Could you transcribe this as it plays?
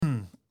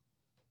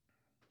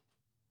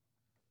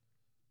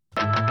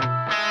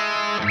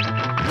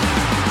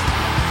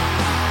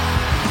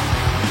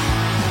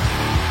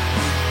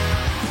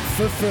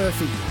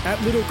Furphy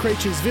at Little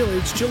Creatures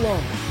Village,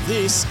 Geelong.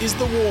 This is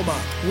The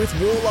Warm-Up with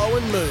Warlow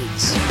and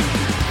Moons.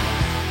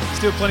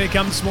 Still plenty to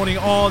come this morning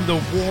on The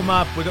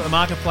Warm-Up. We've got the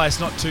marketplace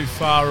not too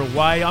far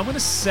away. I'm going to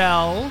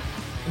sell,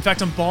 in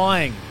fact, I'm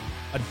buying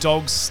a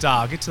dog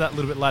star. I'll get to that a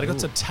little bit later.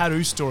 Got a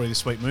tattoo story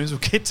this week, Moons. We'll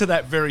get to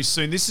that very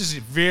soon. This is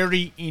a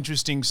very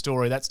interesting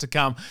story. That's to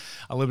come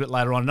a little bit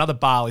later on. Another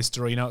Bali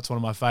story. You know, it's one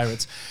of my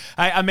favourites.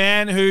 Hey, a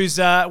man who's,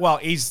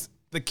 he's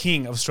the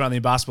king of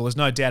Australian basketball. There's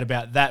no doubt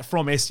about that.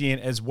 From SEN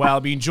as well. I'll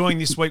be enjoying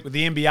this week with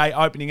the NBA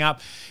opening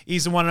up.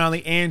 He's the one and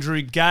only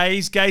Andrew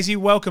Gaze. Gazy,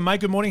 welcome, mate.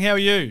 Good morning. How are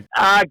you?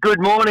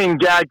 Good morning.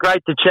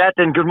 Great to chat,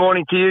 and good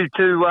morning to you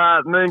too,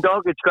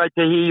 Moondog. It's great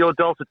to hear your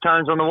dulcet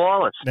tones on the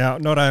wireless. Now,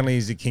 not only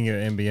is he king of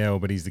NBL,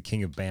 but he's the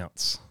king of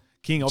bounce.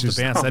 King of the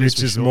bounce, that is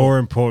for Which is sure. more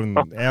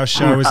important. Our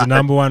show is the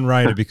number one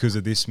rated because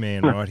of this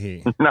man right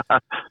here. No,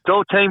 it's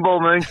all team ball,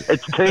 Moons.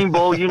 It's team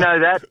ball, you know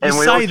that. You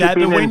say that,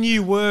 but when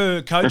you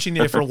were coaching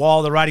there for a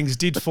while, the ratings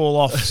did fall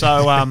off.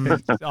 So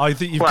I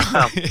think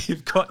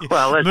you've got...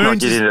 Well, let's not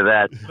get into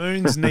that.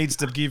 Moons needs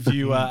to give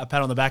you a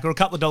pat on the back or a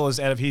couple of dollars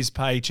out of his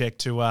paycheck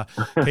to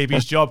keep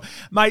his job.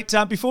 Mate,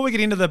 before we get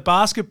into the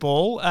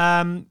basketball,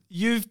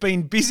 you've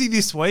been busy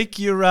this week.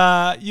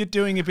 You're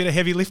doing a bit of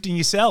heavy lifting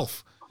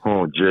yourself.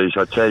 Oh, geez,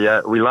 I tell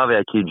you, we love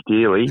our kids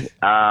dearly,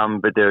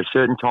 but there are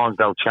certain times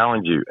they'll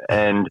challenge you.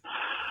 And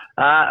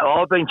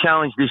I've been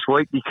challenged this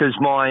week because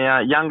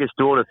my youngest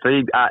daughter,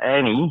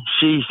 Annie,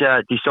 she's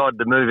decided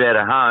to move out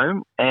of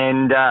home,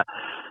 and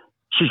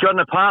she's got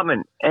an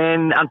apartment.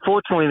 And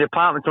unfortunately, the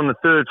apartment's on the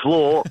third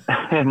floor,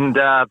 and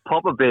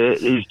Papa Bear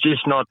is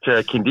just not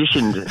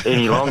conditioned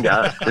any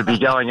longer to be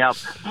going up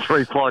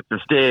 3 flights of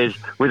stairs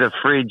with a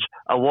fridge,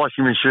 a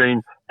washing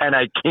machine, and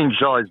a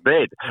king-size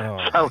bed.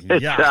 So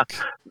it's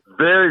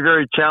very,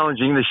 very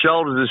challenging. The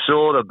shoulders are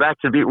sore, the back's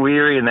a bit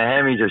weary, and the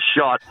hammies are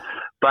shot.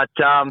 But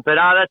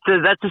that's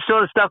the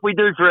sort of stuff we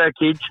do for our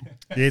kids.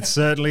 It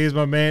certainly is,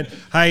 my man.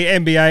 Hey,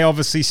 NBA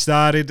obviously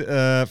started.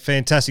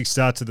 Fantastic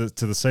start to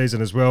the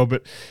season as well.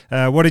 But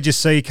what did you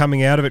see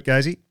coming out of it,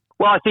 Gazy?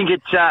 Well, I think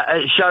it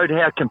showed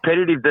how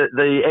competitive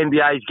the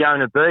NBA is going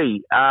to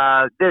be.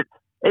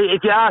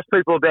 If you ask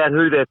people about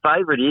who their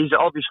favourite is,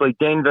 obviously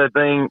Denver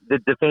being the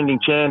defending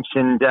champs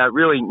and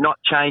really not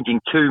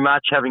changing too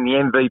much, having the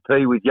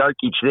MVP with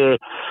Jokic there,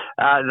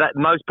 that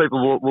most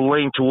people will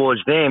lean towards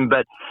them.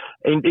 But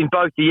in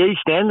both the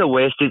East and the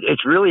West,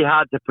 it's really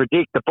hard to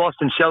predict. The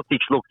Boston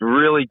Celtics looked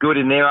really good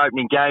in their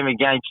opening game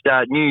against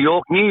New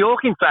York. New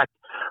York, in fact,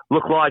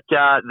 look like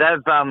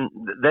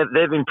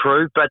they've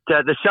improved, but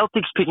the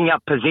Celtics picking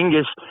up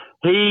Porzingis.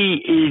 He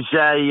is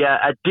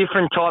a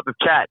different type of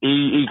cat.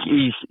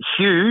 He's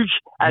huge,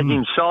 as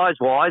in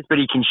size-wise, but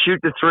he can shoot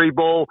the three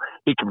ball.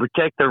 He can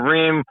protect the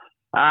rim.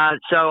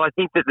 So I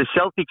think that the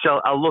Celtics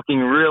are looking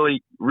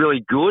really,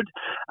 really good.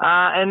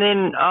 And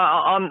then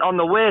on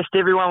the West,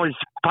 everyone was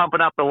pumping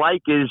up the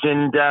Lakers,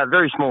 and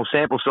very small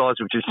sample size,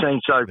 which we've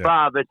seen so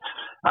far. But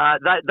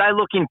they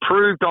look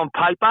improved on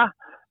paper,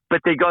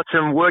 but they got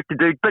some work to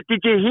do. But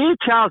did you hear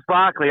Charles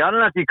Barkley? I don't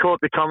know if you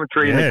caught the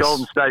commentary in the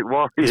Golden State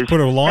Warriors. He's put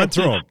a line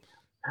through him.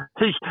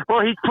 He's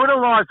put a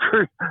line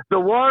through the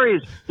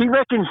Warriors. He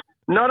reckons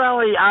not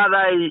only are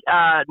they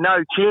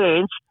no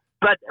chance,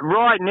 but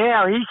right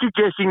now he's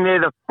suggesting they're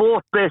the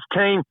fourth best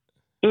team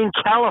in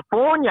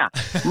California,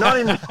 not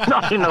in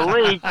the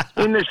league,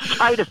 in the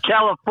state of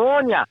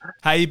California.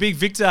 Hey, Big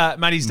Victor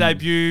made his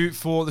debut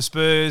for the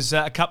Spurs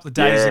a couple of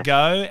days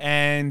ago,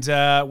 and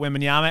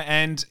Wembanyama,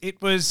 and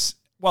it was...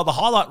 Well, the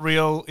highlight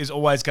reel is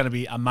always going to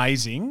be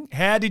amazing.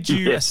 How did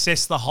you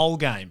assess the whole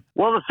game?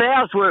 Well, the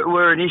fouls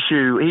were an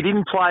issue. He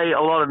didn't play a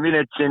lot of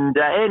minutes, and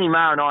Andy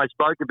Maher and I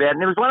spoke about it.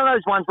 And it was one of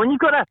those ones, when you've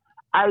got a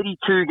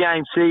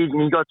 82-game season,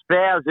 he got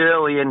fouls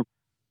early, and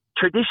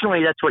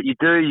traditionally that's what you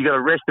do. You got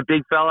to rest the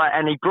big fella,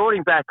 and he brought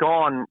him back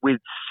on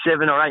with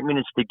 7 or 8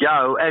 minutes to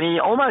go, and he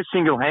almost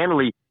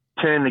single-handedly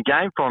turned the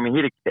game for him.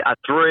 He hit a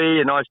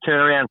three, a nice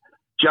turnaround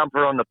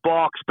jumper on the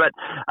box, but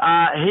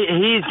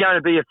he is going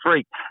to be a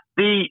freak.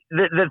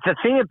 The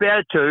thing about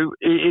it too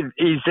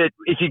is that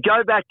if you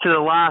go back to the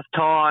last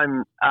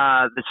time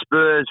the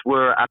Spurs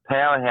were a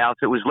powerhouse,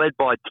 it was led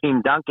by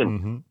Tim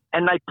Duncan,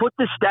 and they put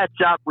the stats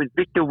up with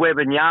Victor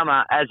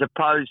Wembanyama as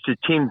opposed to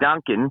Tim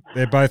Duncan.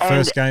 They're both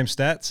first game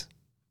stats.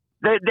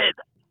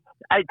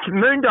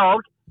 Moondog,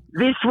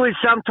 this was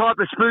some type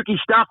of spooky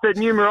stuff that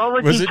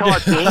numerology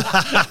typed in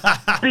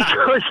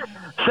because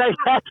they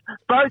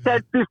both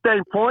had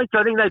 15 points.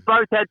 I think they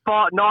both had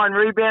 9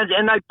 rebounds,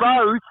 and they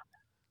both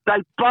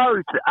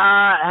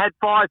had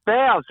 5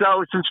 fouls. So it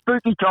was some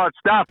spooky type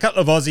stuff. A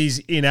couple of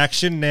Aussies in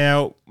action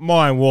now.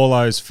 My and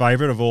Warlow's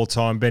favourite of all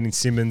time, Ben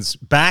Simmons,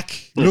 back.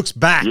 He looks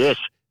back.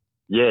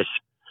 Yes.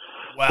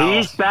 Wow. He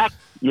is back.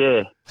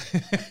 Yeah.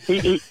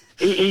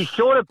 He's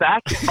sort of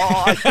back.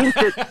 I think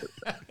that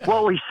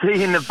what we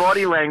see in the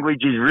body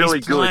language is really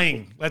He's good.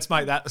 Playing. Let's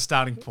make that the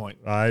starting point.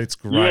 It's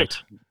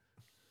great.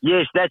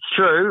 Yes, that's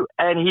true.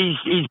 And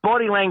his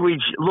body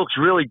language looks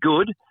really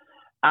good.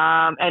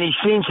 And he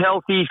seems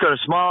healthy. He's got a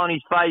smile on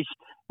his face.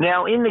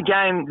 Now, in the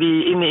game,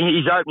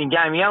 his opening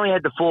game, he only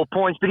had the 4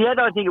 points, but he had,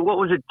 I think, what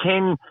was it,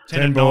 10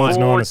 balls,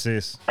 9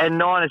 assists. And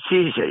 9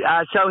 assists.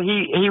 So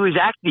he was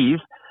active.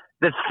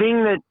 The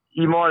thing that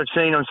you might have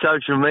seen on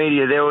social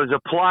media, there was a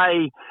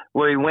play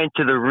where he went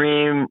to the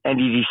rim and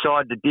he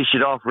decided to dish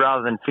it off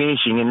rather than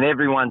finishing, and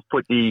everyone's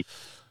put the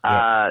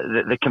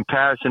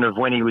comparison of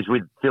when he was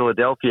with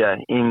Philadelphia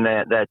in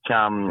that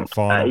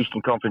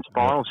Eastern Conference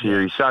Final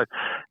Series. So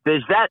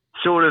there's that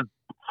sort of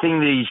thing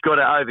that he's got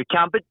to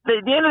overcome. But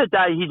at the end of the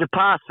day, he's a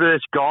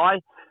pass-first guy.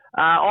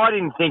 I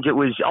didn't think it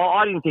was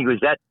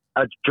that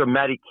a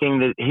dramatic thing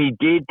that he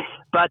did.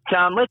 But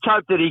let's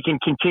hope that he can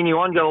continue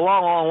on. Got a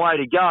long, long way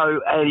to go,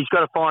 and he's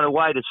got to find a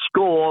way to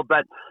score.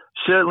 But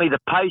certainly the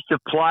pace of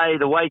play,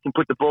 the way he can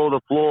put the ball on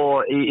the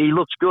floor, he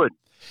looks good.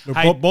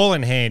 Look, ball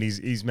in hand,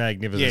 he's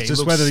magnificent. Yeah,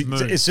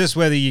 it's just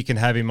whether you can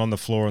have him on the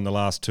floor in the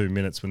last 2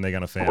 minutes when they're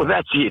going to foul. Well,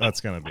 that's it.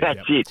 That's going to be. That's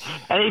it.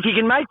 And if he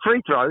can make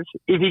free throws,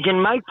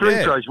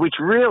 which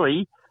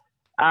really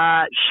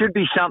should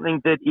be something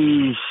that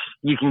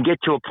you can get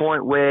to a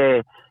point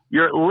where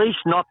you're at least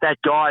not that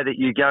guy that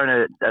you're going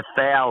to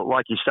foul,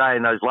 like you say,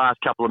 in those last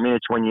couple of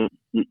minutes when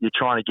you're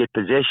trying to get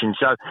possession.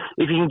 So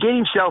if he can get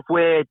himself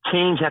where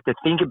teams have to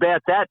think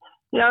about that,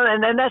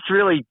 and then that's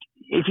really,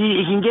 if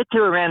he can get to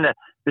around the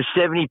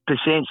 70%,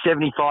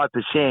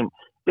 75%,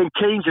 then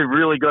teams have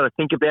really got to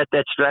think about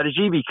that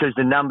strategy because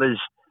the numbers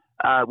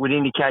would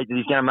indicate that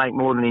he's going to make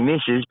more than he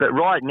misses. But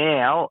right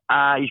now,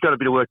 he's got a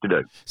bit of work to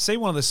do. See,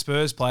 one of the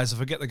Spurs players, I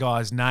forget the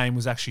guy's name,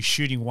 was actually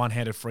shooting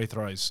one-handed free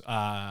throws the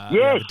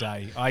other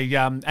day.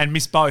 And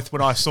missed both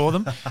when I saw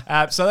them.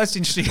 So that's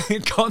an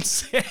interesting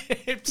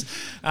concept.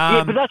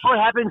 Yeah, but that's what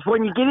happens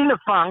when you get in a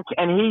funk,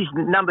 and he's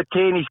number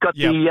 10. He's got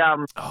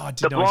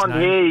the blonde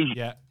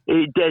hair.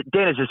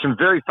 Dennis, there's some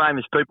very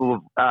famous people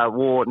who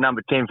wore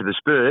number 10 for the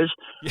Spurs,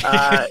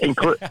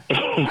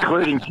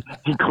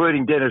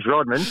 including Dennis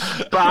Rodman.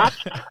 But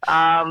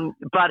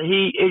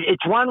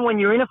it's one when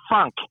you're in a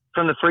funk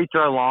from the free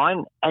throw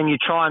line and you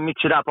try and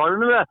mix it up. I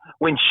remember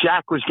when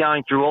Shaq was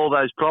going through all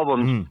those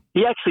problems,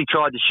 he actually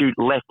tried to shoot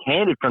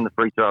left-handed from the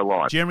free throw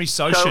line. Jeremy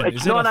Sochan,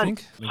 is it, I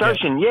think?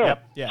 Sochan, yeah.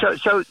 Yep.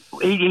 So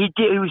he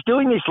was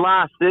doing this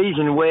last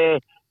season where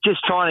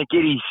just trying to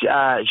get his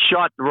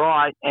shot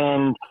right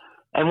and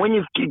when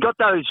you've got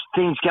those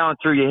things going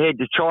through your head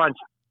to try and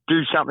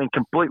do something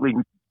completely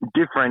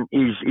different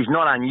is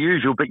not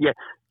unusual. But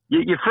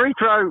your free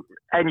throw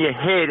and your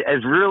head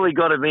has really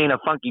got to be in a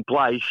funky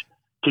place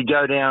to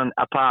go down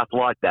a path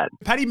like that.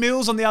 Patty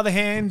Mills, on the other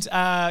hand,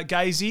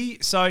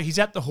 Gazy, so he's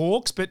at the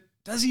Hawks, but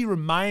does he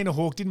remain a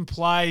Hawk? Didn't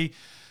play.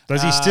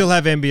 Does he still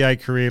have NBA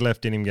career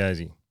left in him,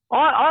 Gazy?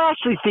 I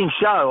actually think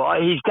so.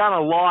 He's done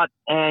a lot,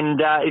 and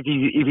if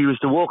he was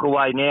to walk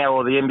away now,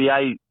 or the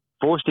NBA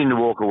forced him to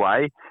walk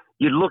away,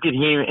 you'd look at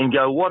him and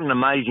go, what an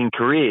amazing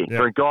career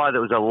for a guy that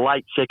was a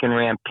late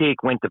second-round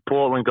pick, went to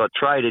Portland, got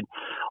traded.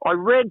 I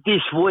read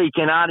this week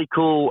an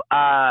article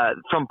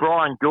from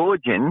Brian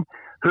Goorjian,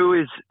 who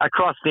is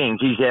across things.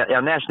 He's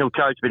our national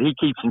coach, but he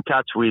keeps in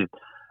touch with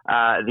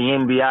the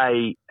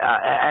NBA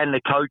and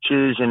the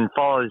coaches and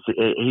follows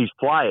his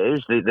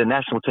players, the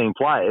national team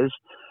players.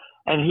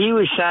 And he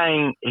was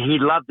saying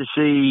he'd love to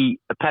see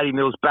Patty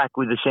Mills back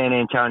with the San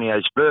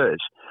Antonio Spurs.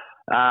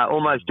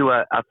 Almost do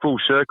a full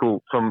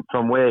circle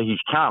from where he's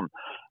come.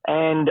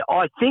 And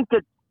I think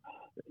that,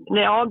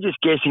 now I'm just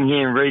guessing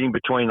here and reading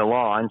between the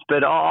lines,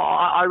 but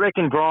I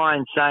reckon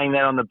Brian's saying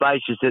that on the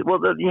basis that, well,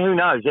 who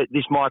knows, that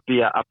this might be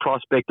a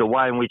prospect, a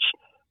way in which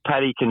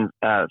Patty can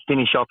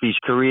finish off his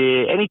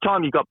career.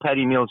 Anytime you've got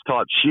Patty Mills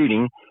type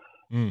shooting,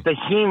 for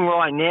him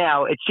right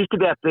now, it's just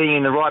about being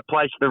in the right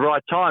place at the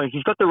right time. If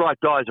he's got the right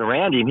guys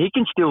around him, he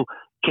can still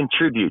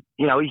contribute.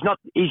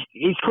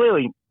 He's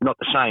clearly not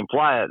the same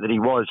player that he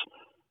was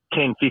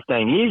 10,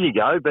 15 years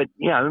ago, but,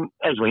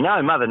 as we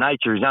know, Mother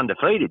Nature is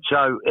undefeated.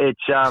 So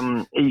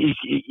it's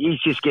he's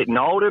just getting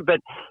older,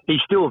 but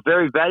he's still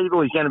very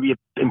valuable. He's going to be an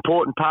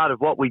important part of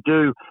what we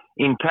do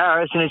in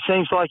Paris, and it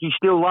seems like he's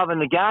still loving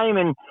the game.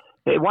 And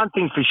one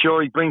thing for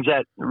sure, he brings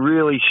that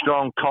really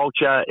strong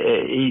culture.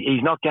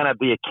 He's not going to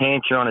be a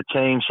cancer on a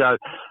team. So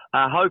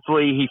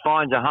hopefully he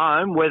finds a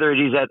home, whether it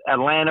is at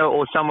Atlanta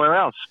or somewhere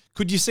else.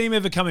 Could you see him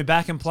ever coming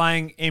back and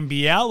playing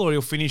NBL, or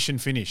he'll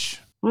finish?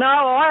 No,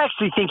 I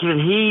actually think that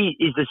he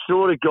is the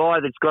sort of guy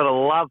that's got a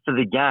love for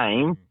the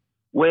game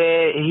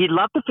where he'd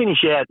love to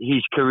finish out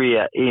his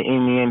career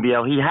in the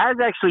NBL. He has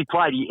actually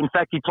played. In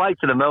fact, he played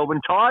for the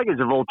Melbourne Tigers,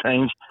 of all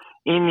teams,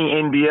 in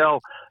the NBL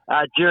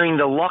during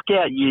the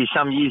lockout year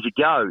some years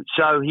ago.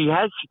 So he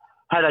has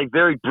had a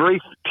very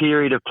brief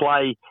period of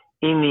play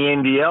in the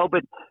NBL,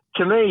 but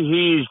to me,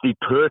 he is the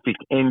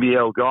perfect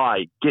NBL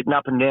guy, getting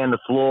up and down the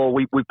floor.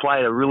 We play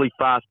at a really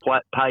fast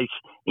pace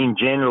in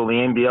general, the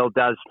NBL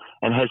does,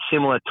 and has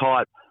similar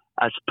type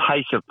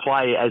pace of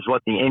play as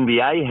what the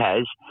NBA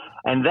has.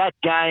 And that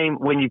game,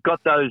 when you've got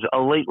those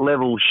elite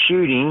level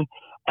shooting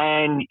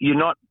and you're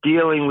not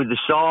dealing with the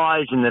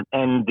size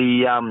and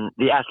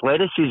the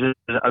athleticism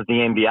of the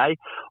NBA,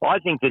 I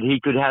think that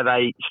he could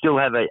still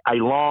have a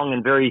long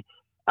and very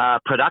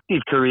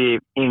productive career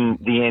in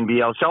the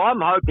NBL. So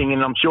I'm hoping,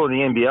 and I'm sure the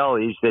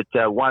NBL is,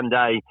 that one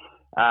day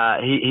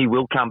he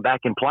will come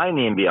back and play in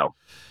the NBL.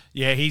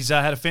 Yeah, he's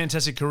had a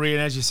fantastic career,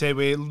 and as you said,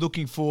 we're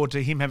looking forward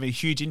to him having a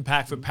huge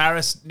impact for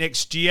Paris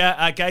next year.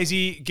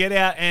 Gazy, get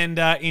out and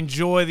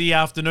enjoy the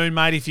afternoon,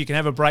 mate, if you can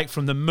have a break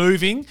from the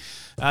moving.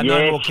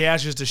 No more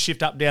couches to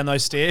shift up down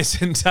those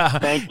stairs. And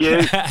thank you.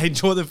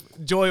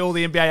 enjoy all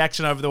the NBA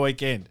action over the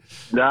weekend.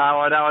 No,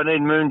 I know. I need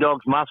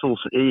Moondog's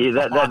muscles.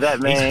 That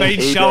man. He's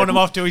been showing them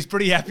off too. He's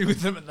pretty happy with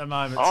them at the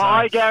moment. So.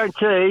 I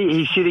guarantee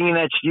he's sitting in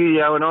that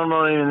studio, and I'm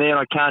not even there, and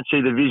I can't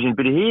see the vision.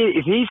 But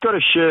if he's got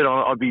a shirt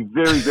on, I'd be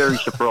very, very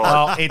surprised.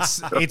 Well,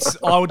 it's.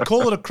 I would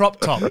call it a crop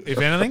top, if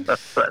anything.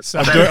 So.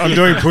 I'm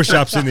doing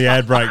push-ups in the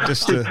ad break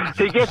just to.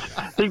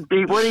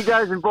 When he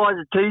goes and buys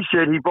a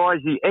T-shirt, he buys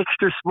the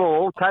extra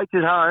small, takes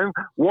it home,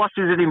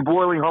 washes it in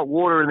boiling hot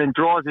water, and then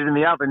dries it in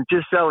the oven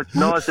just so it's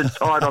nice and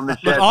tight on the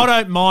chest. I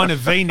don't mind a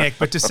V-neck,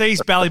 but to see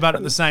his belly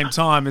button at the same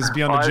time is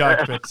beyond a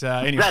joke. But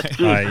anyway,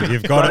 hey,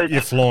 you've got it, you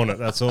flaunt it.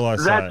 That's all I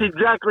say. That's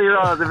exactly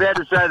right. I was about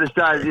to say the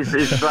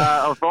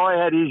same. If I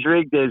had his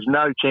rig, there's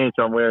no chance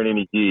I'm wearing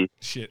any gear.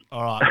 Shit.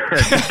 All right.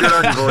 Good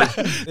on you,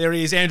 boys. There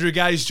he is, Andrew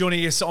Gaze,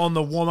 joining us on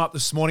the warm-up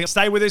this morning.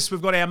 Stay with us.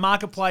 We've got our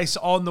marketplace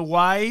on the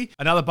way.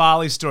 Another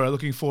Bali story.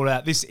 Looking forward to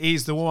that. This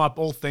is the warm-up,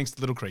 all thanks to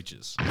Little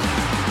Creatures.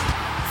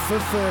 For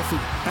Furphy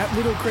at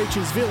Little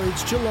Creatures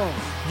Village, Geelong.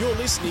 You're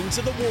listening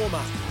to The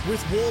Warm-Up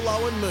with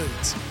Warlow and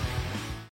Moods.